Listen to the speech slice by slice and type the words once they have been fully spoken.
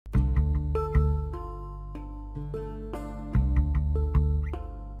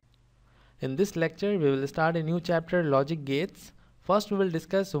In this lecture, we will start a new chapter, Logic Gates. First, we will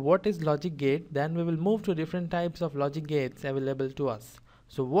discuss what is logic gate, then we will move to different types of logic gates available to us.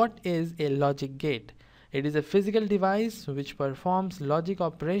 So what is a logic gate? It is a physical device which performs logic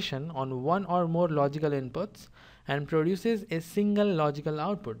operation on one or more logical inputs and produces a single logical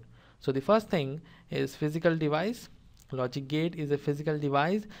output. So the first thing is physical device. Logic gate is a physical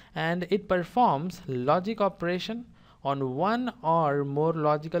device and it performs logic operation on one or more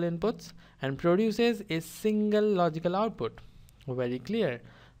logical inputs and produces a single logical output. Very clear.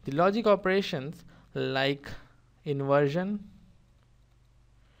 The logic operations like inversion,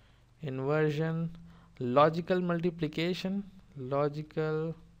 logical multiplication,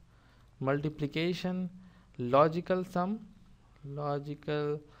 logical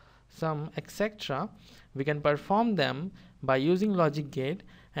sum, etc. We can perform them by using logic gate,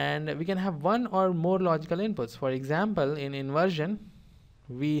 and we can have one or more logical inputs. For example, in inversion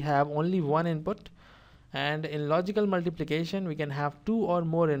we have only one input, and in logical multiplication we can have two or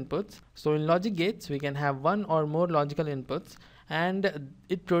more inputs. So in logic gates we can have one or more logical inputs and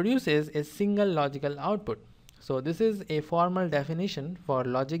it produces a single logical output. So this is a formal definition for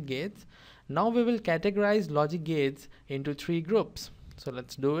logic gates. Now we will categorize logic gates into three groups. So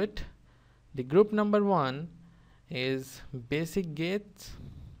let's do it. The group number one is basic gates.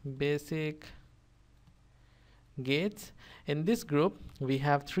 In this group we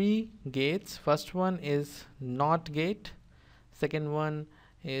have three gates. First one is NOT gate, second one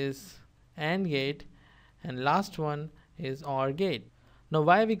is AND gate, and last one is OR gate. Now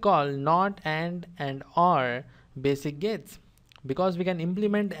why we call NOT, AND and OR basic gates? Because we can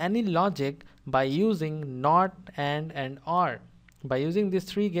implement any logic by using NOT, AND and OR. By using these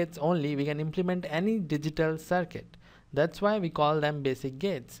three gates only, we can implement any digital circuit. That's why we call them basic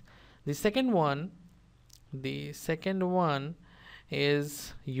gates. The second one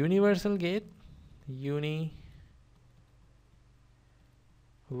is universal gate. Universal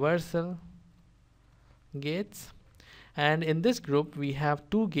gates. And in this group we have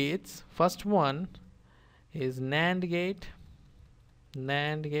two gates. First one is NAND gate,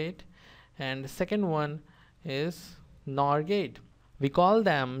 and second one is NOR gate. We call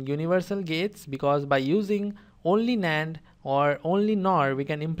them universal gates because by using only NAND or only NOR we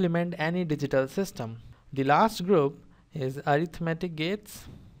can implement any digital system. The last group is arithmetic gates.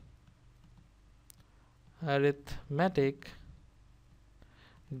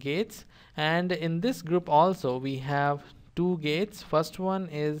 And in this group also we have two gates. First one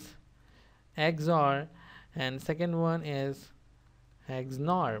is XOR and second one is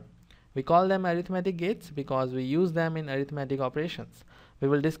XNOR. We call them arithmetic gates because we use them in arithmetic operations. We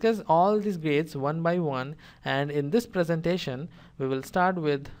will discuss all these gates one by one, and in this presentation we will start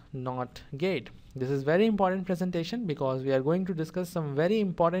with NOT gate. This is very important presentation because we are going to discuss some very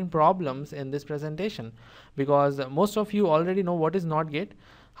important problems in this presentation, because most of you already know what is NOT gate,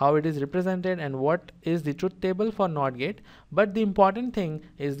 how it is represented, and what is the truth table for NOT gate, but the important thing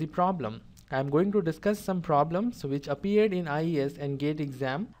is the problem. I am going to discuss some problems which appeared in IES and GATE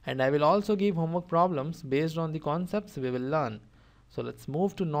exam, and I will also give homework problems based on the concepts we will learn. So let's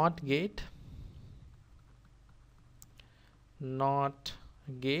move to NOT gate.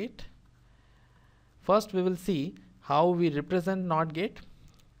 First we will see how we represent NOT gate.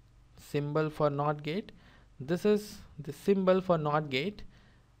 Symbol for NOT gate. This is the symbol for NOT gate.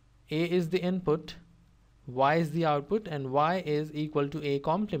 A is the input, Y is the output, and Y is equal to A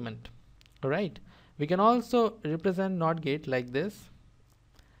complement. Alright, we can also represent NOT gate like this.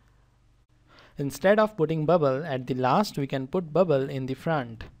 Instead of putting bubble at the last, we can put bubble in the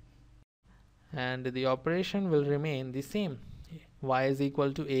front, and the operation will remain the same. Y is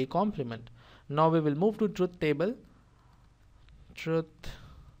equal to A complement. Now we will move to truth table.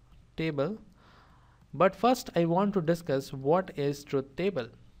 But first I want to discuss what is truth table.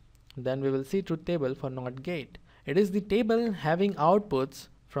 Then we will see truth table for NOT gate. It is the table having outputs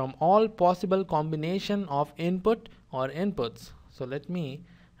from all possible combination of input or inputs. So let me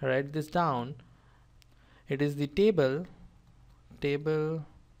write this down. It is the table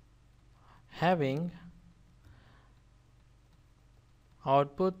having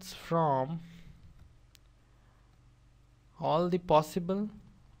outputs from all the possible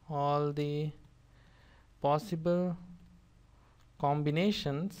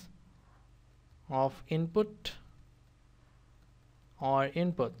combinations of input or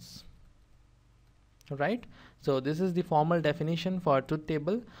inputs. Right? So this is the formal definition for truth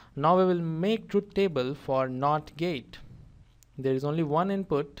table. Now we will make truth table for NOT gate. There is only one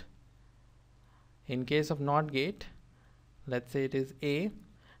input. In case of NOT gate, let's say it is A,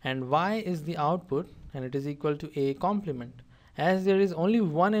 and Y is the output, and it is equal to A complement. As there is only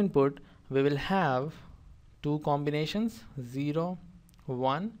one input, we will have two combinations, 0,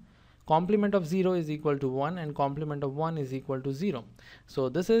 1. Complement of 0 is equal to 1 and complement of 1 is equal to 0. So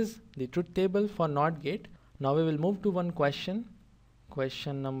this is the truth table for NOT gate. Now we will move to one question,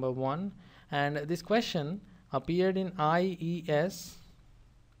 question number 1, and this question appeared in IES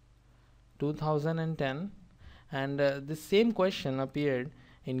 2010, and this same question appeared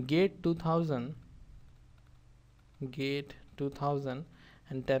in GATE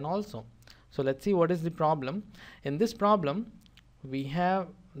 2010 also. So let's see what is the problem. In this problem we have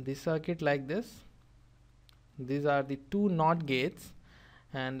the circuit like this. These are the two NOT gates,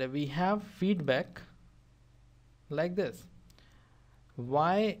 and we have feedback like this.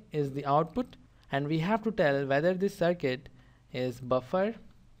 Y is the output, and we have to tell whether this circuit is buffer.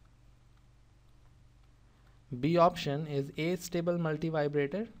 B option is A stable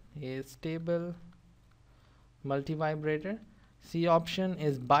multivibrator, C option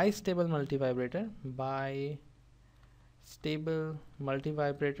is bistable multivibrator,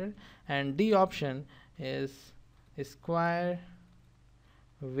 and D option is square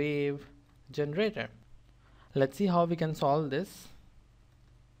wave generator. Let's see how we can solve this.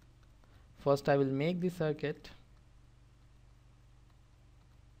 First I will make the circuit.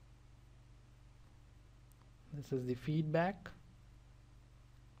 This is the feedback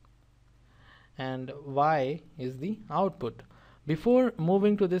and Y is the output. Before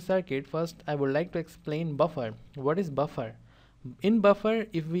moving to this circuit, first I would like to explain buffer. What is buffer? In buffer,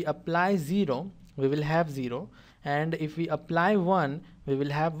 if we apply 0, we will have 0, and if we apply 1, we will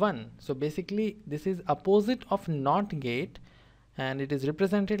have 1. So basically this is opposite of NOT gate, and it is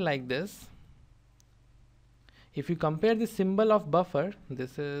represented like this. If you compare the symbol of buffer,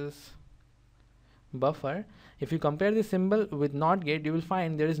 this is buffer. If you compare the symbol with NOT gate, you will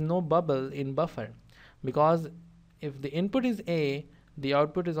find there is no bubble in buffer, because if the input is A, the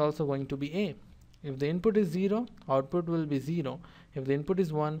output is also going to be A. If the input is 0, output will be 0. If the input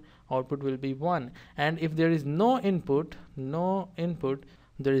is 1, output will be 1. And if there is no input,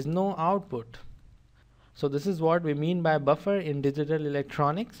 there is no output. So this is what we mean by buffer in digital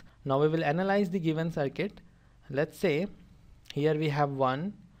electronics. Now we will analyze the given circuit. Let's say here we have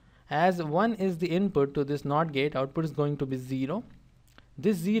 1. As 1 is the input to this NOT gate, output is going to be 0.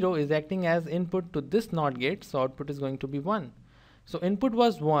 This 0 is acting as input to this NOT gate, so output is going to be 1. So input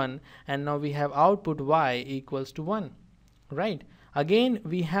was 1, and now we have output Y equals to 1, right? Again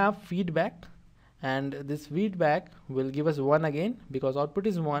we have feedback, and this feedback will give us 1 again, because output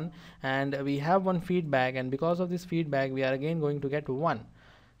is 1 and we have one feedback, and because of this feedback we are again going to get 1.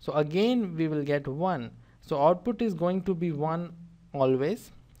 So again we will get 1. So output is going to be 1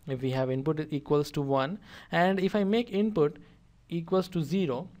 always if we have input equals to 1, and if I make input equals to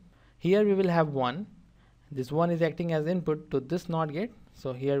 0, here we will have 1. This 1 is acting as input to this NOT gate,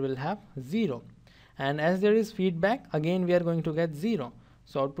 so here we'll have 0. And as there is feedback, again we are going to get 0.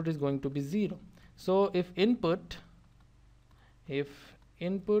 So output is going to be 0. So if input is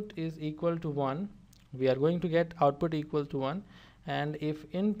equal to 1, we are going to get output equal to 1. And if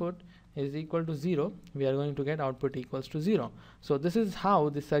input is equal to 0, we are going to get output equals to 0. So this is how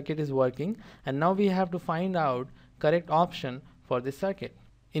the circuit is working. And now we have to find out correct option for this circuit.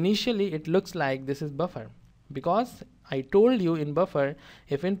 Initially it looks like this is buffer, because I told you in buffer,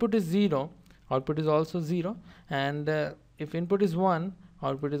 if input is 0, output is also 0, and if input is 1,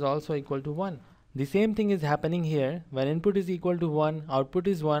 output is also equal to 1. The same thing is happening here. When input is equal to 1, output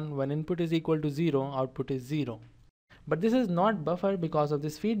is 1. When input is equal to 0, output is 0. But this is not buffer because of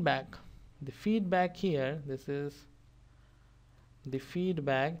this feedback. The feedback here, this is the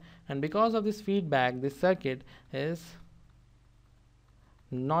feedback, and because of this feedback, this circuit is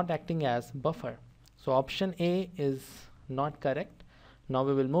not acting as buffer. So option A is not correct. Now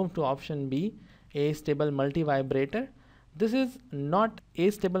we will move to option B, A stable multivibrator. This is not A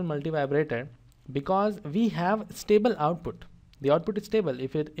stable multivibrator because we have stable output. The output is stable.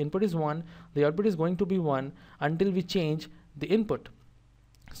 If input is 1, the output is going to be 1 until we change the input.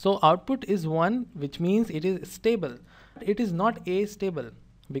 So output is 1, which means it is stable. It is not A stable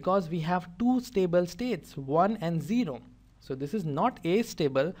because we have two stable states, 1 and 0. So this is not A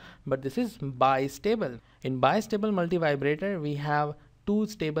stable, but this is bistable. In bistable multivibrator, we have two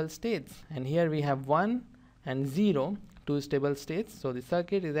stable states, and here we have 1 and 0, two stable states. So the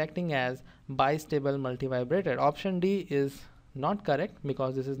circuit is acting as bistable multivibrator. Option D is not correct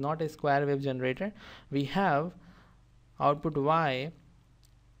because this is not a square wave generator. We have output Y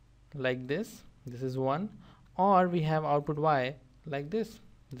like this. This is 1, or we have output Y like this.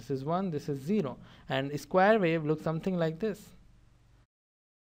 This is 1, this is 0, and square wave looks something like this.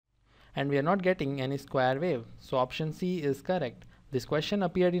 And we are not getting any square wave. So option C is correct. This question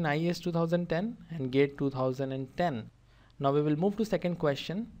appeared in IES 2010 and GATE 2010. Now we will move to second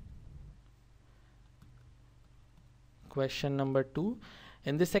question. Question number 2.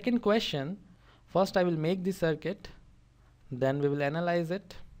 In the second question, first I will make the circuit, then we will analyze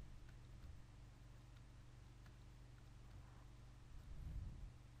it.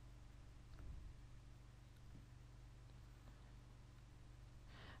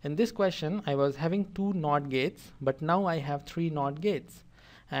 In this question, I was having 2 NOT gates, but now I have 3 NOT gates.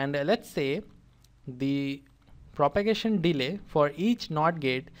 And let's say the propagation delay for each NOT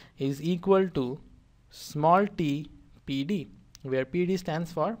gate is equal to small t PD, where PD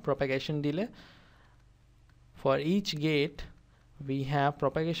stands for propagation delay. For each gate, we have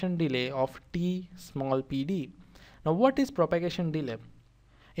propagation delay of t small pd. Now, what is propagation delay?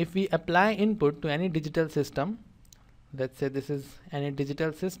 If we apply input to any digital system, let's say this is any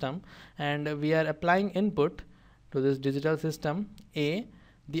digital system, and we are applying input to this digital system A,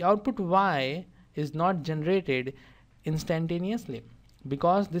 the output Y is not generated instantaneously,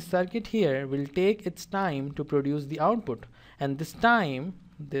 because this circuit here will take its time to produce the output, and this time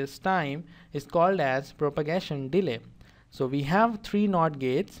is called as propagation delay. So we have 3 NOT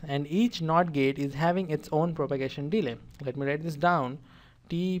gates, and each NOT gate is having its own propagation delay. Let me write this down.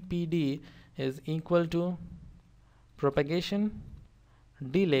 TPD is equal to propagation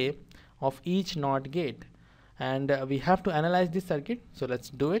delay of each NOT gate, and we have to analyze this circuit, so let's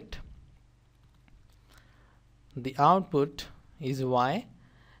do it. The output is Y,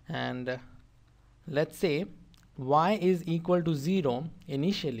 and let's say Y is equal to 0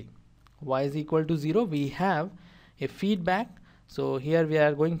 initially. Y is equal to 0, we have a feedback, so here we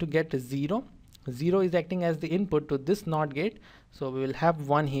are going to get 0. 0 is acting as the input to this NOT gate, so we will have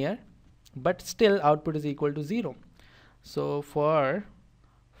 1 here, but still output is equal to 0. So for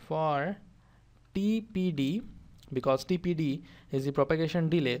TPD, because TPD is the propagation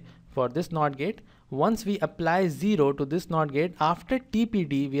delay for this NOT gate, once we apply 0 to this NOT gate, after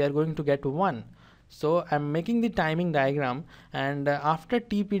TPD we are going to get 1. So I'm making the timing diagram, and after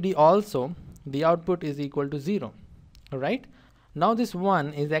TPD also the output is equal to 0. Alright, now this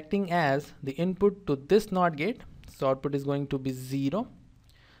 1 is acting as the input to this NOT gate, so output is going to be 0.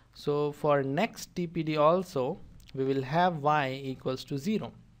 So for next TPD also we will have Y equals to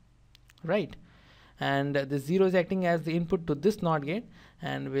 0, right? And the 0 is acting as the input to this NOT gate,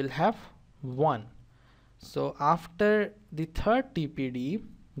 and we'll have 1. So after the third TPD,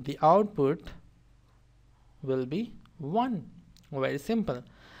 the output will be 1. Very simple.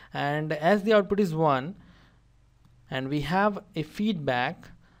 And as the output is 1 and we have a feedback,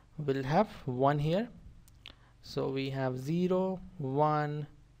 we'll have 1 here. So we have 0, 1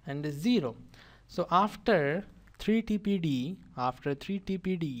 and 0. So after 3 TPD,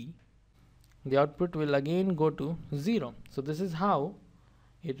 the output will again go to 0. So this is how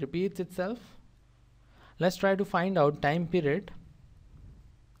it repeats itself. Let's try to find out time period.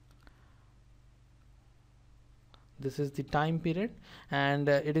 This is the time period, and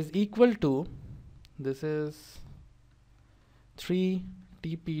it is equal to, this is 3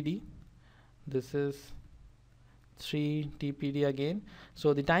 TPD, this is 3 TPD again.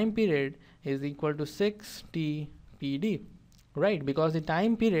 So the time period is equal to 6 TPD, right? Because the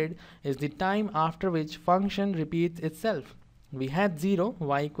time period is the time after which function repeats itself. We had 0,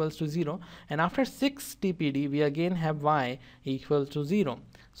 Y equals to 0, and after 6 TPD we again have Y equals to 0.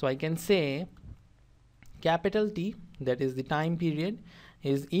 So I can say capital T, that is the time period,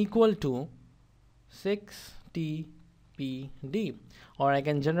 is equal to 6 TPD, or I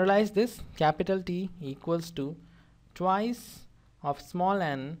can generalize this, capital T equals to twice of small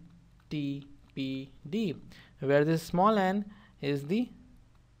n TPD, where this small n is the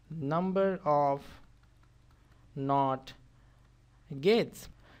number of NOT gates.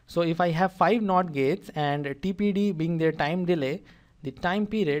 So if I have 5 NOT gates and TPD being their time delay, the time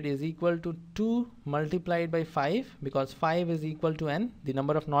period is equal to 2 multiplied by 5, because 5 is equal to n, the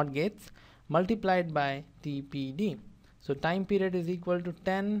number of NOT gates, multiplied by TPD. So time period is equal to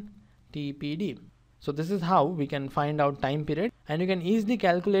 10 TPD. So this is how we can find out time period, and you can easily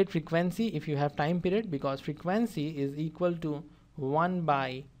calculate frequency if you have time period, because frequency is equal to 1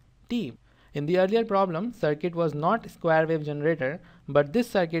 by T. In the earlier problem, circuit was not square wave generator, but this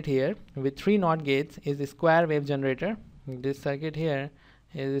circuit here with 3 NOT gates is a square wave generator. This circuit here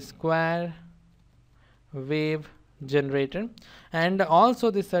is a square wave generator, and also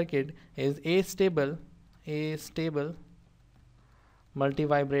this circuit is astable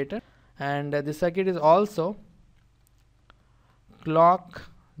multivibrator, and this circuit is also clock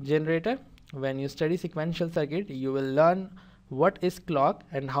generator. When you study sequential circuit, you will learn what is clock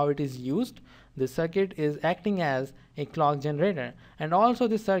and how it is used. This circuit is acting as a clock generator, and also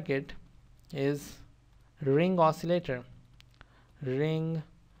this circuit is ring oscillator.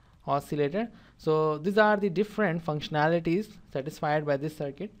 So these are the different functionalities satisfied by this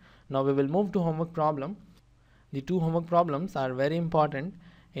circuit. Now we will move to homework problem. The two homework problems are very important.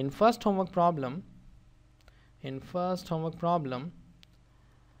 In first homework problem,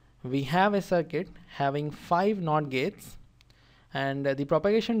 we have a circuit having 5 NOT gates, and the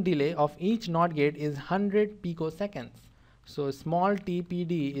propagation delay of each NOT gate is 100 picoseconds. So small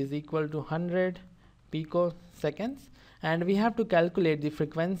TPD is equal to 100 picoseconds, and we have to calculate the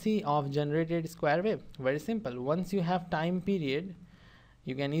frequency of generated square wave. Very simple. Once you have time period,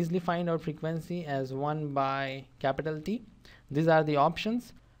 you can easily find out frequency as 1 by capital T. These are the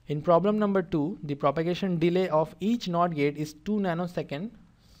options. In problem number 2, the propagation delay of each NOT gate is 2 nanoseconds.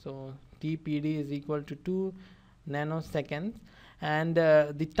 So TPD is equal to 2 nanoseconds, and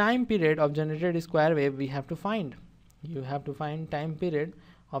the time period of generated square wave we have to find. You have to find time period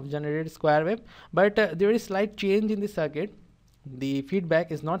of generated square wave, but there is slight change in the circuit. The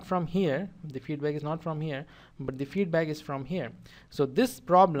feedback is not from here, but the feedback is from here. So this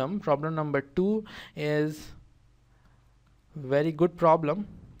problem number 2, is very good problem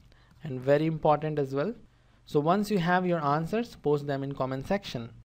and very important as well. So once you have your answers, post them in comment section.